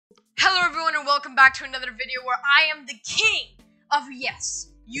welcome back to another video where I am the king of, yes,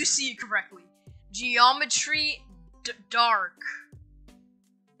 you see it correctly, Geometry Dark.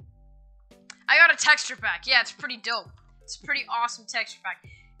 I got a texture pack. Yeah, it's pretty dope. It's a pretty awesome texture pack.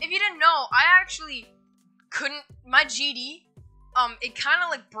 If you didn't know, I actually couldn't, my GD, it kind of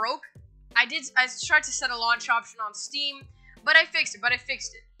like broke. I tried to set a launch option on Steam, but I fixed it,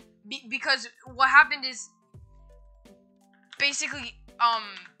 because what happened is, basically,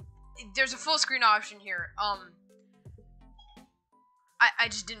 there's a full screen option here. I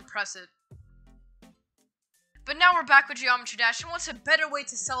just didn't press it. But now we're back with Geometry Dash, and what's a better way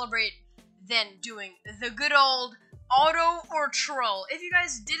to celebrate than doing the good old auto or troll? If you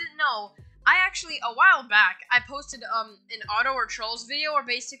guys didn't know, I actually, a while back, I posted an auto or trolls video where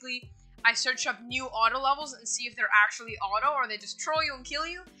basically I search up new auto levels and see if they're actually auto or they just troll you and kill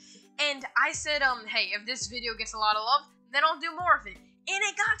you. And I said, hey, if this video gets a lot of love, then I'll do more of it. And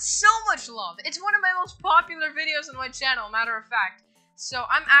it got so much love. It's one of my most popular videos on my channel, matter of fact. So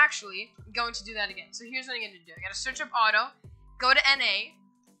I'm actually going to do that again. So here's what I'm going to do. I got to search up auto, go to NA,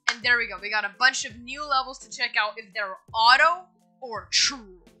 and there we go. We got a bunch of new levels to check out if they're auto or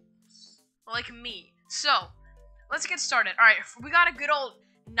trolls. Like me. So, let's get started. Alright, we got a good old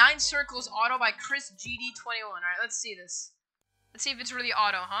 9 Circles auto by Chris GD21. Alright, let's see this. Let's see if it's really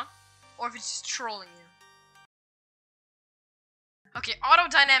auto, huh? Or if it's just trolling you. Okay, auto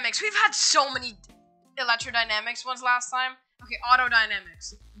dynamics. We've had so many electrodynamics ones last time. Okay, auto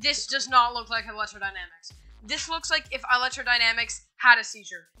dynamics. This does not look like electrodynamics. This looks like if electrodynamics had a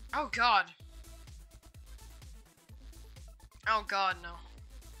seizure. Oh god. Oh god, no.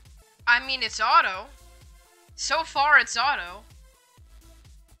 I mean, it's auto. So far, it's auto.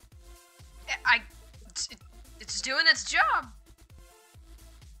 It's doing its job.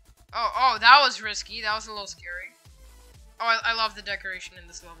 Oh, that was risky. That was a little scary. Oh, I love the decoration in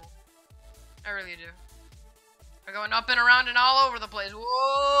this level. I really do. We're going up and around and all over the place.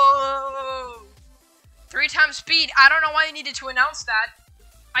 Whoa! 3 times speed. I don't know why you needed to announce that.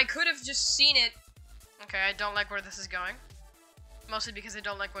 I could have just seen it. Okay, I don't like where this is going. Mostly because I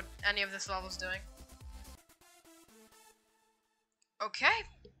don't like what any of this level is doing. Okay.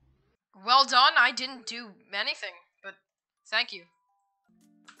 Well done. I didn't do anything, but thank you.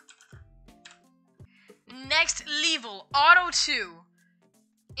 Next level, Auto 2.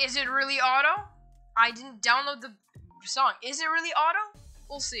 Is it really auto? I didn't download the song. Is it really auto?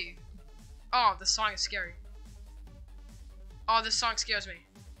 We'll see. Oh, the song is scary. Oh, this song scares me.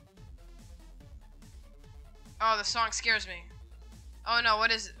 Oh, the song scares me. Oh no, what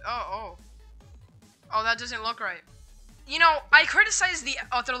is it? Oh, that doesn't look right. You know, I criticize the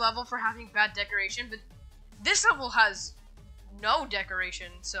other level for having bad decoration, but this level has no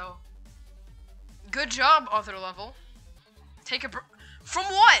decoration, so good job, other level. Take a from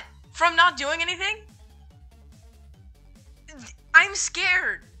what? From not doing anything? I'm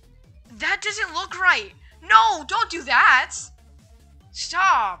scared. That doesn't look right. No, don't do that.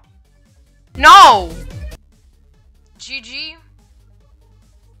 Stop. No. GG.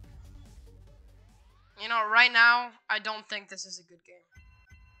 You know, right now, I don't think this is a good game.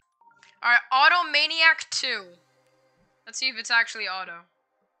 Alright, Auto Maniac 2. Let's see if it's actually auto.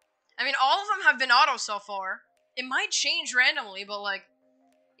 I mean, all of them have been auto so far. It might change randomly, but like,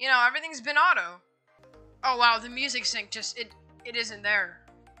 you know, everything's been auto. Oh wow, the music sync just, it isn't there.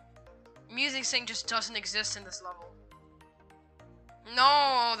 Music sync just doesn't exist in this level.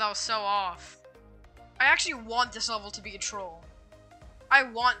 No, that was so off. I actually want this level to be a troll. I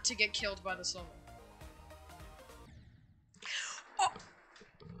want to get killed by this level.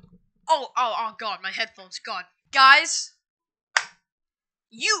 Oh god, my headphones, god. Guys,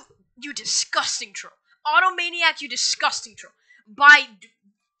 you disgusting troll. Automaniac, you disgusting troll. By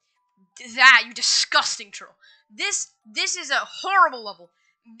that, you disgusting troll. This is a horrible level.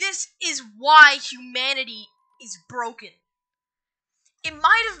 This is why humanity is broken. It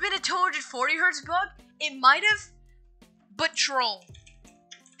might have been a 240 Hz bug. It might have, but troll,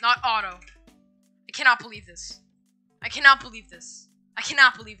 not auto. I cannot believe this. I cannot believe this. I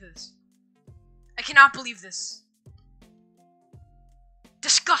cannot believe this. I cannot believe this.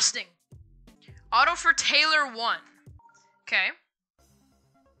 Disgusting. Auto for Taylor 1. Okay.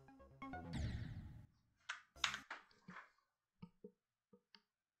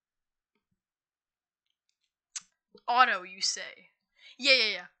 Auto, you say?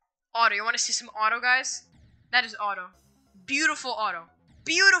 Yeah. Auto. You want to see some auto, guys? That is auto. Beautiful auto.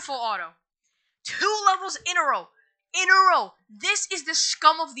 Beautiful auto. 2 levels in a row. In a row. This is the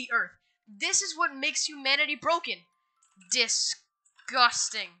scum of the earth. This is what makes humanity broken.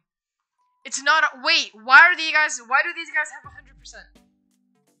 Disgusting. It's not a, wait, why do these guys have 100%?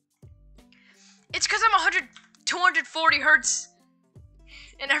 It's because I'm 240 hertz,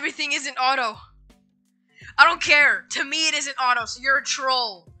 and everything isn't auto. I don't care. To me, it isn't auto, so you're a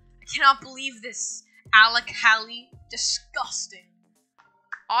troll. I cannot believe this. Alec Halley. Disgusting.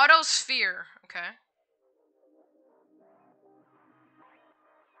 Autosphere. Okay.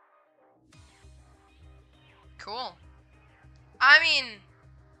 Cool. I mean,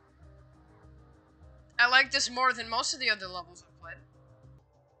 I like this more than most of the other levels I've played.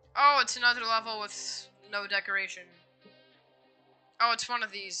 Oh, it's another level with no decoration. Oh, it's one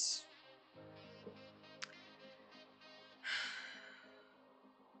of these.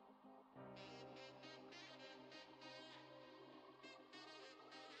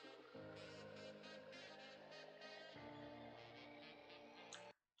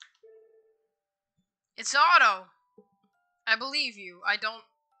 It's auto. I believe you. I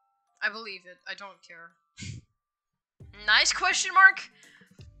believe it. I don't care. Nice question mark?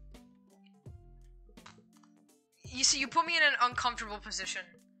 You see, you put me in an uncomfortable position.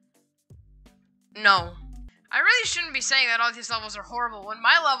 No. I really shouldn't be saying that all these levels are horrible when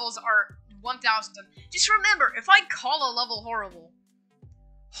my levels are 1,000. Just remember, if I call a level horrible,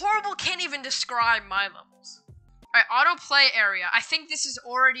 horrible can't even describe my levels. Alright, autoplay area. I think this is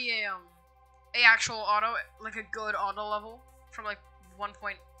already a actual auto, like a good auto level from like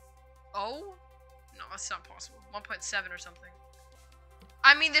 1.0? No, that's not possible. 1.7 or something.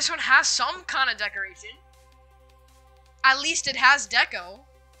 I mean, this one has some kind of decoration. At least it has deco.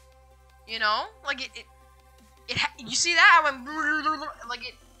 You know? Like, you see that? I went, like,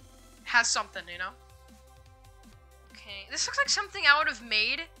 it has something, you know? Okay, this looks like something I would have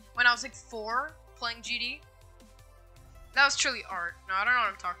made when I was like 4, playing GD. That was truly art. No, I don't know what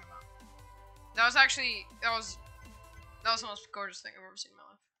I'm talking about. That was actually, that was the most gorgeous thing I've ever seen in my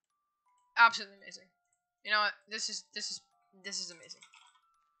life. Absolutely amazing. You know what? This is amazing.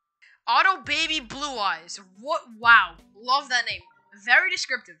 Auto Baby Blue Eyes. What? Wow. Love that name. Very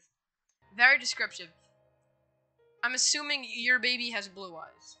descriptive. Very descriptive. I'm assuming your baby has blue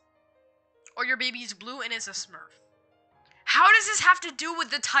eyes. Or your baby is blue and is a Smurf. How does this have to do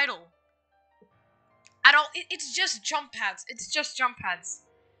with the title? I don't. It's just jump pads. It's just jump pads.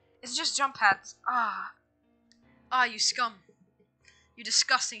 It's just jump pads. Ah, you scum. You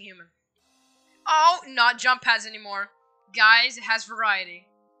disgusting human. Oh, not jump pads anymore. Guys, it has variety.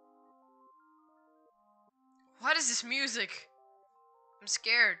 What is this music? I'm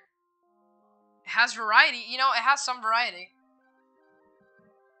scared. It has variety. You know, it has some variety.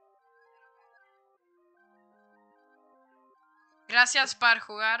 Gracias por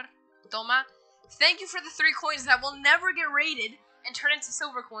jugar. Toma. Thank you for the 3 coins that will never get rated and turn into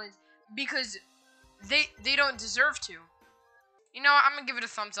silver coins because they don't deserve to. You know what? I'm gonna give it a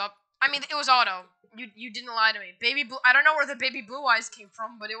thumbs up. I mean, it was auto. You didn't lie to me. Baby blue. I don't know where the baby blue eyes came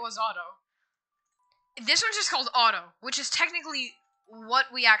from, but it was auto. This one's just called auto, which is technically what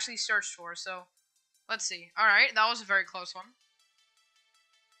we actually searched for. So, let's see. All right, that was a very close one.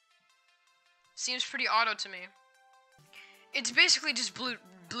 Seems pretty auto to me. It's basically just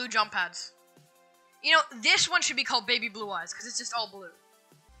blue jump pads. You know, this one should be called Baby Blue Eyes because it's just all blue.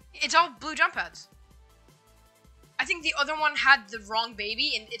 It's all blue jump pads. I think the other one had the wrong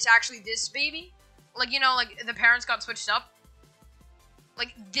baby, and it's actually this baby. Like, you know, like, the parents got switched up.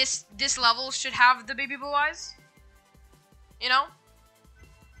 Like, this level should have the Baby Blue Eyes. You know?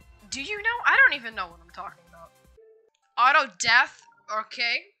 Do you know? I don't even know what I'm talking about. Auto death?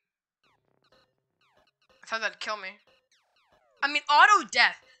 Okay. I thought that'd kill me. I mean, auto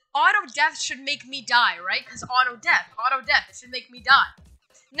death. Auto death should make me die, right? Because auto death, it should make me die.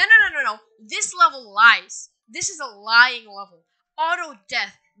 No. This level lies. This is a lying level. Auto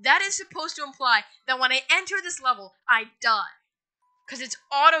death. That is supposed to imply that when I enter this level, I die. Because it's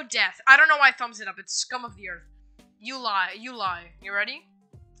auto death. I don't know why I thumbs it up. It's scum of the earth. You lie. You lie. You ready?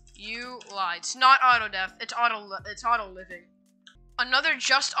 You lie. It's not auto death. It's auto living. Another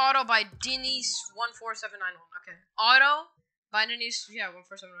just auto by Denise 14791. Okay. Auto by Denise. Yeah,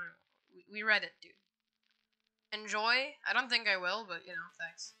 14791. We read it, dude. Enjoy. I don't think I will, but you know,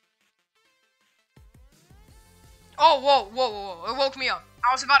 thanks. Oh, whoa. It woke me up.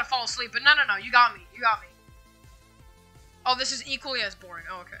 I was about to fall asleep, but no. You got me. Oh, this is equally as boring.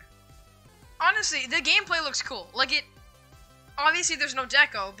 Oh, okay. Honestly, the gameplay looks cool. Like, it... Obviously, there's no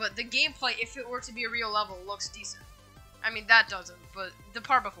deco, but the gameplay, if it were to be a real level, looks decent. I mean, that doesn't, but the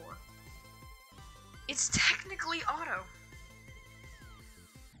part before. It's technically auto.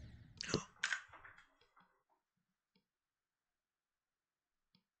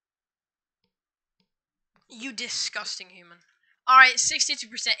 You disgusting human. Alright, 62%.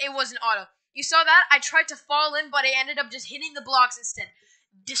 It wasn't auto. You saw that? I tried to fall in, but I ended up just hitting the blocks instead.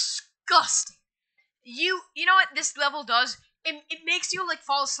 Disgusting. You know what this level does? It makes you like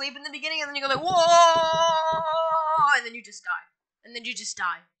fall asleep in the beginning, and then you go like whoa, and then you just die, and then you just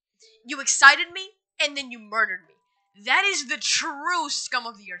die. You excited me, and then you murdered me. That is the true scum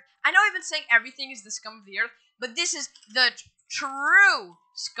of the earth. I know I've been saying everything is the scum of the earth, but this is the true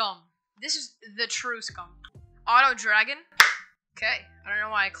scum. This is the true scum. Auto dragon. Okay, I don't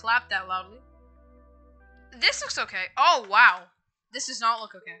know why I clapped that loudly. This looks okay. Oh wow, this does not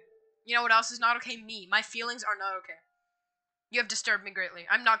look okay. You know what else is not okay? Me. My feelings are not okay. You have disturbed me greatly.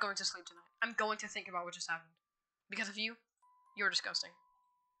 I'm not going to sleep tonight. I'm going to think about what just happened. Because of you, you're disgusting.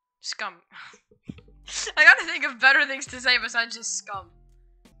 Scum. I gotta think of better things to say besides just scum.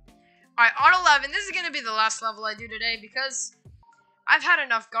 Alright, on 11, this is gonna be the last level I do today because I've had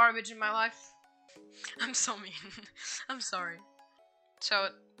enough garbage in my life. I'm so mean. I'm sorry. So,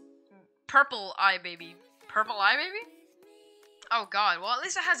 purple eye baby. Purple eye baby? Oh god, well at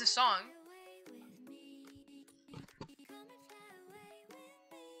least it has a song.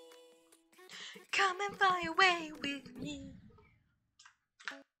 Come and fly away with me.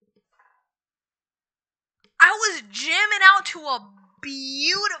 I was jamming out to a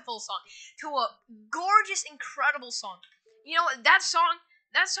beautiful song, to a gorgeous, incredible song. You know what? That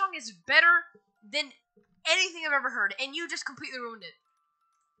song is better than anything I've ever heard, and you just completely ruined it.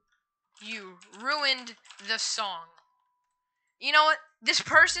 You ruined the song. You know what? This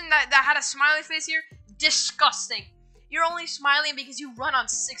person that had a smiley face here, disgusting. You're only smiling because you run on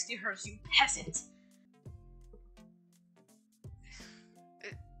 60 hertz, you peasant.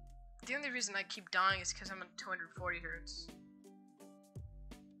 The only reason I keep dying is because I'm on 240 hertz.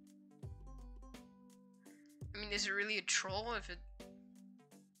 I mean, is it really a troll if it...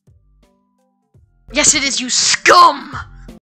 Yes, it is, you scum!